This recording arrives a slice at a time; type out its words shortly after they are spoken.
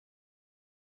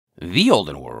The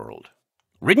Olden World.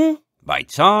 Written by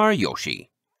Czar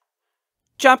Yoshi.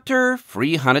 Chapter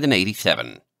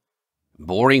 387.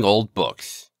 Boring Old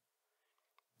Books.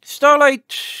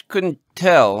 Starlight couldn't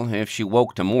tell if she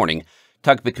woke the morning,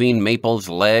 tucked between Maple's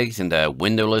legs in the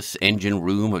windowless engine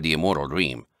room of the Immortal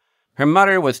Dream. Her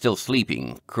mother was still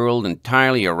sleeping, curled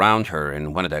entirely around her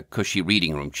in one of the cushy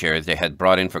reading room chairs they had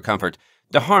brought in for comfort,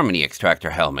 the Harmony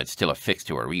Extractor helmet still affixed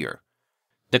to her rear.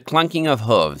 The clunking of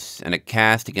hooves and a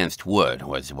cast against wood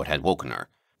was what had woken her.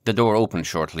 The door opened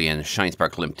shortly and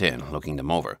Shinespark limped in, looking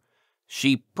them over.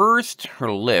 She pursed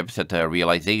her lips at the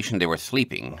realization they were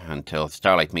sleeping until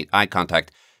Starlight made eye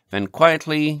contact, then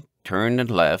quietly turned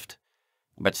and left.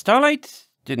 But Starlight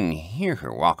didn't hear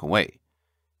her walk away.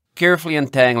 Carefully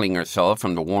untangling herself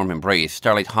from the warm embrace,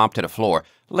 Starlight hopped to the floor,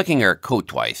 licking her coat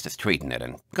twice to straighten it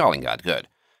and calling God good.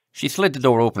 She slid the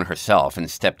door open herself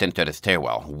and stepped into the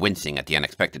stairwell, wincing at the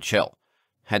unexpected chill.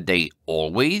 Had they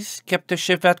always kept the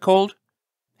shift that cold?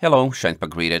 "Hello,"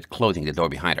 Shinespark greeted, closing the door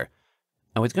behind her.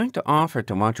 "I was going to offer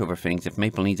to watch over things if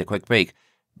Maple needs a quick break,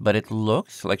 but it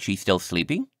looks like she's still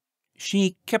sleeping."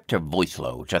 She kept her voice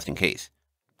low, just in case.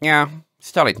 "Yeah,"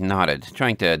 Starlight nodded,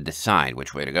 trying to decide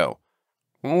which way to go.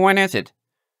 "When is it?"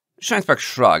 Shinespark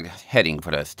shrugged, heading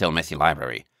for the still messy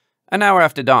library. "An hour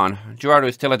after dawn. Gerardo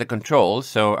is still at the controls,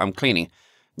 so I'm cleaning.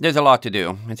 There's a lot to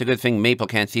do. It's a good thing Maple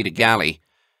can't see the galley."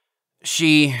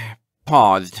 She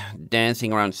paused,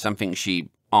 dancing around something she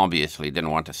obviously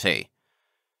didn't want to say.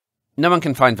 "No one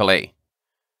can find Valet."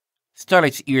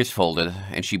 Starlight's ears folded,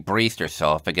 and she braced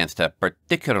herself against a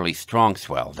particularly strong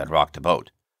swell that rocked the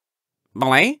boat.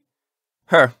 "Valet?"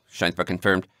 "Her," Shinespark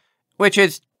confirmed. "Which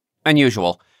is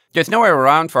unusual. There's nowhere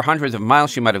around for hundreds of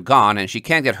miles she might have gone, and she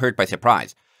can't get hurt by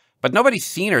surprise. But nobody's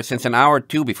seen her since an hour or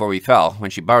two before we fell, when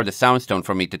she borrowed the soundstone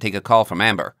from me to take a call from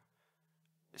Amber."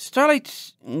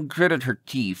 Starlight gritted her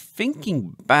teeth,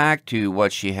 thinking back to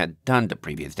what she had done the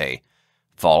previous day.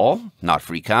 Fall, not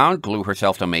freak out, glue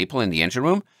herself to Maple in the engine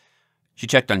room. She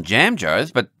checked on jam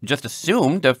jars, but just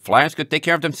assumed the flyers could take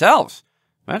care of themselves.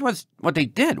 That was what they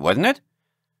did, wasn't it?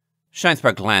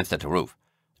 Shinespark glanced at the roof.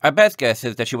 "Our best guess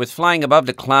is that she was flying above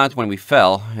the clouds when we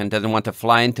fell, and doesn't want to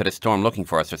fly into the storm looking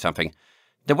for us or something.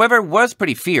 The weather was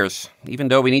pretty fierce. Even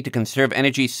though we need to conserve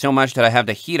energy so much that I have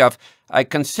the heat off, I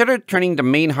considered turning the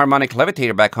main harmonic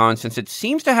levitator back on since it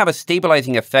seems to have a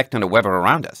stabilizing effect on the weather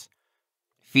around us."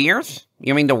 "Fierce?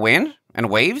 You mean the wind and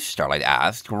waves?" Starlight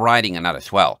asked, riding another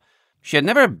swell. She had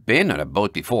never been on a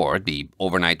boat before, the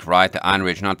overnight ride to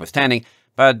Anridge notwithstanding,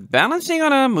 but balancing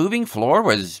on a moving floor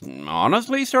was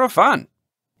honestly sort of fun.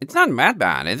 "It's not mad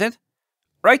bad, is it?"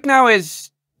 "Right now is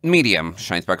medium,"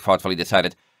 Shinespark thoughtfully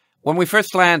decided. "When we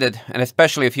first landed, and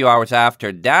especially a few hours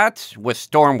after, that was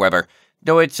storm weather,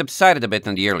 though it subsided a bit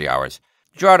in the early hours.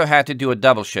 Gerardo had to do a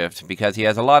double shift because he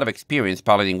has a lot of experience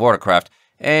piloting watercraft,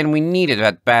 and we needed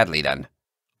that badly then."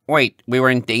 "Wait, we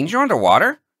were in danger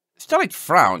underwater?" Starlight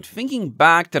frowned, thinking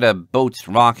back to the boat's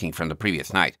rocking from the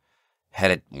previous night.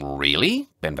 Had it really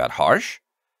been that harsh?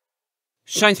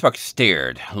 Shinespark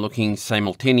stared, looking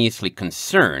simultaneously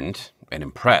concerned and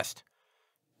impressed.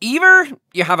 "Either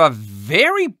you have a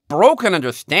very broken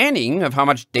understanding of how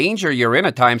much danger you're in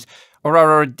at times, or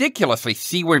are a ridiculously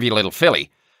seaworthy little filly.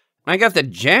 I guess the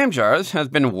jam jars has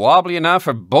been wobbly enough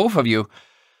for both of you."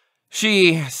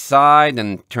 She sighed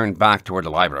and turned back toward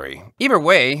the library. "Either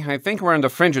way, I think we're on the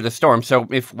fringe of the storm, so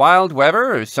if wild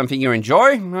weather is something you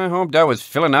enjoy, I hope that was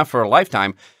fill enough for a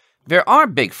lifetime. There are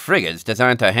big frigates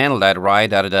designed to handle that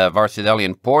ride out of the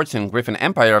Varsidelian ports in Griffin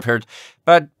Empire, I've heard,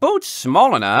 but boats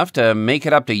small enough to make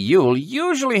it up to Yule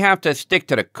usually have to stick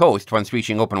to the coast once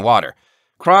reaching open water.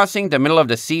 Crossing the middle of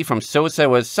the sea from Sosa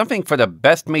was something for the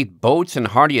best-made boats and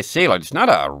hardiest sailors, not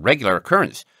a regular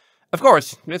occurrence. Of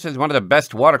course, this is one of the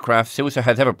best watercraft Sosa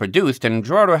has ever produced, and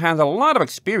Gerardo has a lot of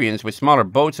experience with smaller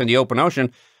boats in the open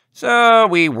ocean, so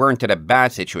we weren't in a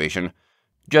bad situation.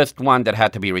 Just one that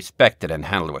had to be respected and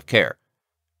handled with care."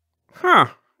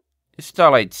 "Huh."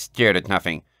 Starlight stared at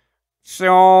nothing.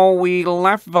 "So we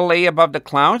left Valet above the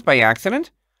clouds by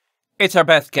accident?" "It's our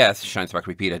best guess," Shinespark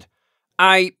repeated.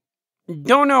 "I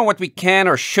don't know what we can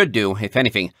or should do, if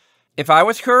anything. If I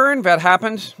was her and that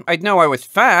happened, I'd know I was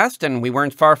fast and we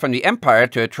weren't far from the Empire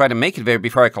to try to make it there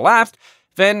before I collapsed,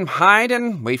 then hide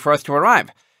and wait for us to arrive.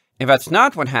 If that's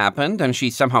not what happened and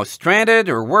she's somehow stranded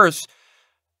or worse,"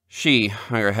 she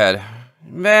hung her head,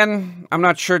 "then I'm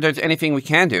not sure there's anything we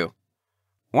can do."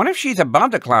 "What if she's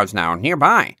above the clouds now,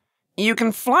 nearby? You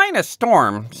can fly in a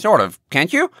storm, sort of,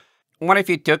 can't you? What if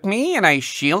you took me and I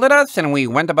shielded us and we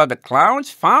went above the clouds,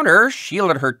 found her,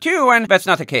 shielded her too, and..." "That's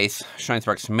not the case,"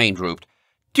 Shinespark's mane drooped.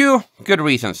 "Two good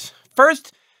reasons.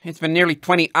 First, it's been nearly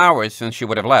 20 hours since she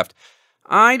would have left.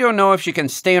 I don't know if she can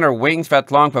stay on her wings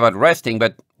that long without resting,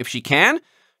 but if she can,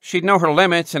 she'd know her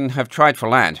limits and have tried for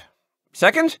land.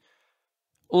 Second,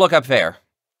 look up there.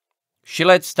 She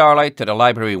led Starlight to the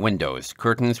library windows,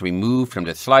 curtains removed from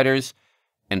the sliders,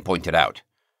 and pointed out.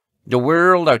 The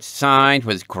world outside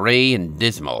was grey and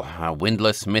dismal, a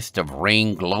windless mist of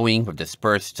rain glowing with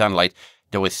dispersed sunlight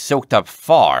that was soaked up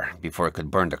far before it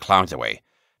could burn the clouds away.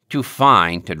 Too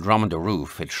fine to drum on the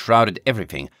roof, it shrouded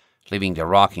everything, leaving the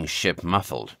rocking ship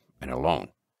muffled and alone.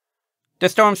 The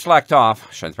storm slacked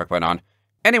off, Schensberg went on.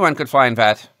 Anyone could fly in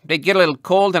that. They'd get a little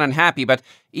cold and unhappy, but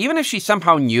even if she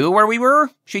somehow knew where we were,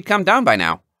 she'd come down by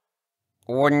now.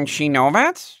 Wouldn't she know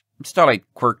that? Starlight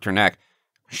quirked her neck.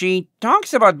 She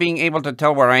talks about being able to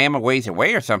tell where I am a ways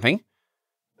away or something.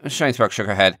 Schensberg shook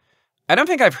her head. I don't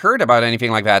think I've heard about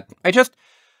anything like that.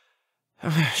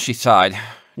 She sighed.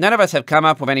 None of us have come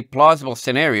up with any plausible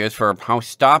scenarios for how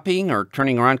stopping or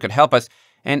turning around could help us,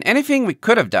 and anything we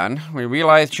could have done, we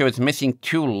realized she was missing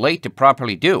too late to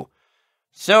properly do.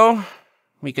 So,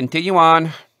 we continue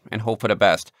on and hope for the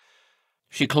best.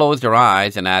 She closed her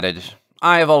eyes and added,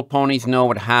 I of all ponies know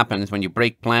what happens when you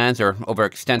break plans or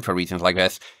overextend for reasons like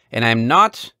this, and I'm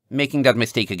not making that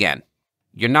mistake again.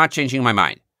 You're not changing my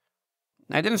mind.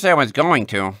 I didn't say I was going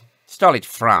to. Starlight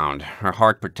frowned, her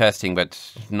heart protesting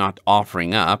but not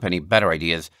offering up any better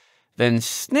ideas, then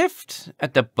sniffed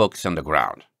at the books on the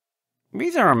ground.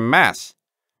 These are a mess.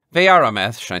 They are a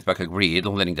mess, Scheinsbach agreed,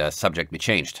 letting the subject be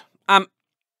changed. I'm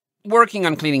working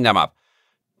on cleaning them up.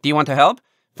 Do you want to help?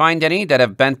 Find any that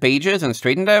have bent pages and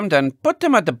straighten them, then put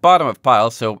them at the bottom of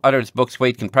piles so others' books'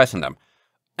 weight can press on them.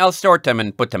 I'll sort them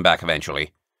and put them back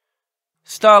eventually.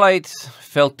 Starlight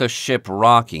felt the ship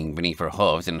rocking beneath her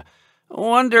hooves and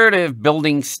wondered if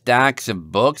building stacks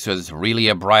of books was really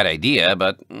a bright idea,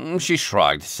 but she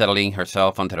shrugged, settling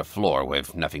herself onto the floor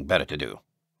with nothing better to do.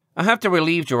 I have to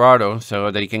relieve Gerardo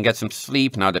so that he can get some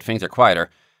sleep now that things are quieter.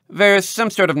 There's some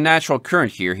sort of natural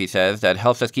current here, he says, that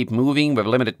helps us keep moving with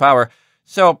limited power,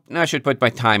 so I should put my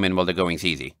time in while the going's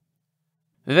easy.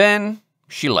 Then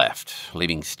she left,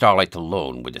 leaving Starlight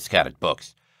alone with the scattered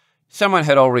books. Someone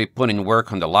had already put in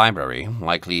work on the library,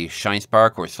 likely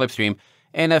Shinespark or Slipstream,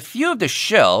 and a few of the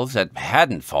shelves that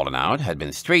hadn't fallen out had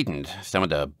been straightened, some of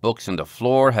the books on the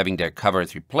floor having their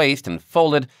covers replaced and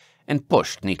folded and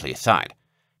pushed neatly aside.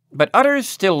 But others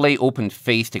still lay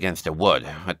open-faced against the wood,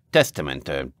 a testament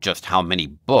to just how many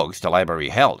books the library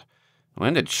held.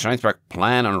 When did Shinespark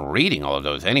plan on reading all of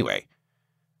those anyway?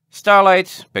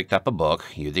 Starlight picked up a book,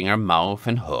 using her mouth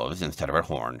and hooves instead of her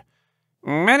horn.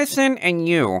 Medicine and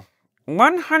You.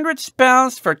 100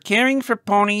 spells for caring for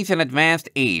ponies in advanced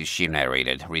age, she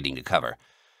narrated, reading the cover.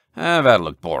 That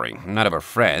looked boring. None of her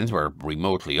friends were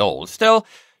remotely old. Still,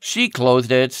 she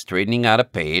closed it, straightening out a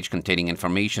page containing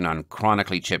information on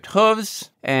chronically chipped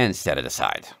hooves, and set it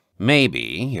aside.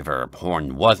 Maybe, if her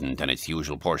horn wasn't in its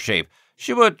usual poor shape,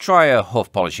 she would try a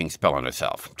hoof-polishing spell on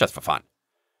herself, just for fun.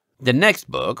 The next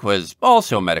book was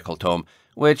also a medical tome,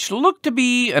 which looked to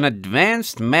be an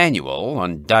advanced manual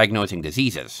on diagnosing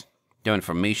diseases. No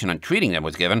information on treating them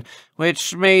was given,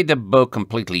 which made the book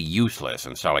completely useless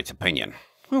in Starlight's opinion.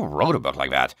 Who wrote a book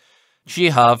like that? She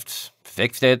huffed,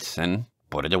 fixed it, and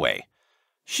put it away.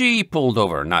 She pulled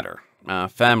over another, a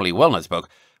family wellness book,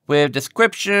 with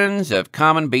descriptions of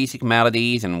common basic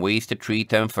maladies and ways to treat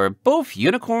them for both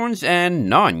unicorns and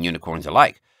non-unicorns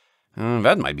alike.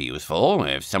 That might be useful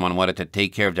if someone wanted to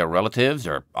take care of their relatives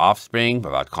or offspring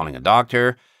without calling a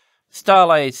doctor.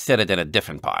 Starlight set it in a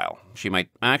different pile. She might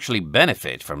actually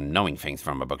benefit from knowing things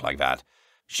from a book like that.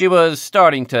 She was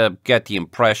starting to get the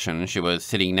impression she was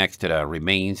sitting next to the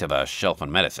remains of a shelf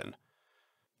on medicine.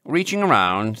 Reaching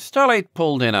around, Starlight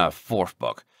pulled in a fourth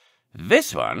book.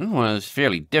 This one was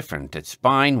fairly different, its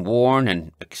spine worn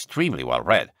and extremely well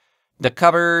read. The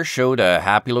cover showed a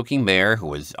happy-looking mare who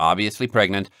was obviously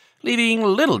pregnant, leaving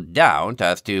little doubt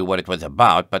as to what it was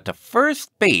about, but the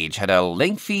first page had a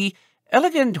lengthy,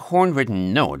 elegant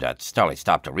horn-written note that Starlight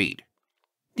stopped to read.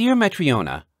 Dear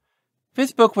Metriona,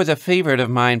 this book was a favorite of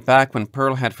mine back when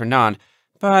Pearl had Vernon,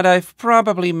 but I've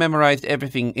probably memorized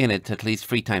everything in it at least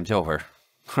 3 times over.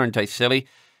 Aren't I silly?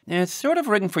 It's sort of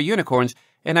written for unicorns,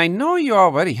 and I know you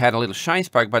already had a little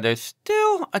Shinespark, but there's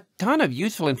still a ton of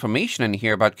useful information in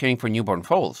here about caring for newborn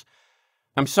foals.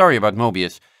 I'm sorry about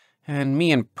Mobius, and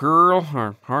me and Pearl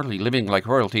are hardly living like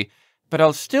royalty, but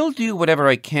I'll still do whatever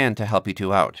I can to help you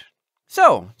two out.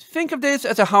 So, think of this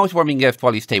as a housewarming gift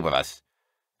while you stay with us.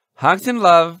 Hugs and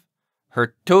love,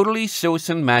 Her Totally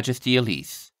Sosan Majesty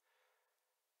Elise.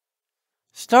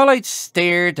 Starlight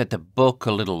stared at the book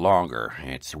a little longer,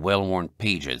 its well-worn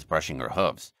pages brushing her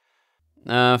hooves.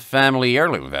 A family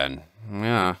heirloom, then.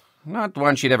 Yeah, Not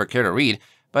one she'd ever care to read,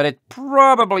 but it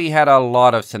probably had a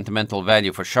lot of sentimental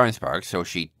value for Sharnspark, so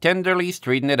she tenderly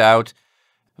straightened it out,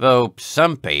 though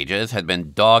some pages had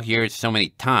been dog-eared so many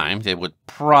times it would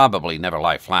probably never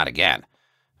lie flat again.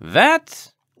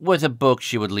 That was a book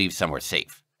she would leave somewhere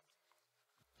safe.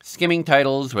 Skimming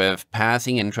titles with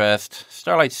passing interest,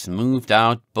 Starlight smoothed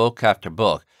out book after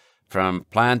book, from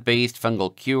plant-based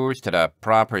fungal cures to the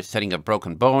proper setting of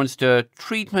broken bones to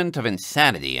treatment of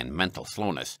insanity and mental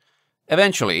slowness.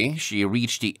 Eventually, she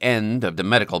reached the end of the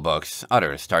medical books,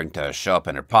 others starting to show up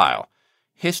in her pile.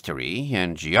 History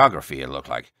and geography, it looked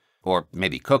like. Or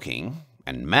maybe cooking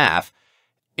and math.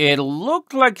 It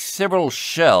looked like several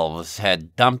shelves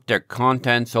had dumped their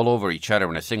contents all over each other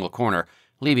in a single corner,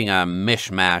 leaving a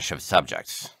mishmash of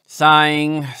subjects.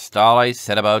 Sighing, Starlight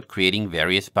set about creating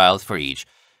various piles for each,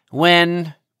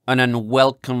 when an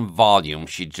unwelcome volume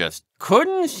she just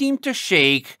couldn't seem to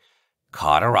shake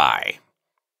caught her eye.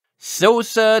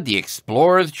 Sosa the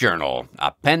Explorer's Journal,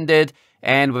 appended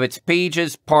and with its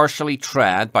pages partially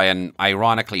trad by an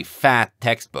ironically fat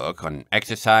textbook on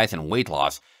exercise and weight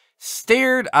loss,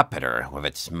 stared up at her with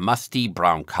its musty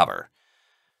brown cover.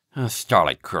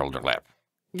 Starlight curled her lip.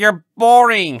 "You're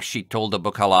boring," she told the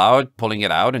book aloud, pulling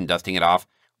it out and dusting it off.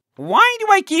 "Why do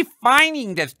I keep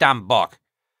finding this dumb book?"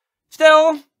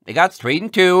 Still, they got straight in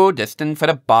two, destined for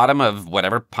the bottom of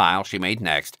whatever pile she made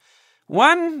next.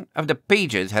 One of the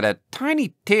pages had a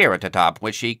tiny tear at the top,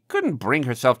 which she couldn't bring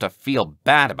herself to feel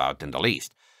bad about in the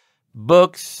least.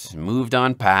 Books moved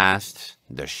on past,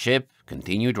 the ship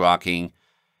continued rocking,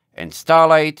 and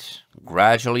Starlight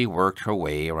gradually worked her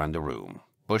way around the room,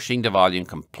 pushing the volume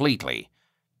completely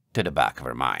to the back of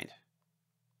her mind.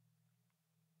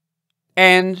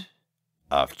 End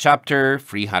of chapter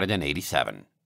 387.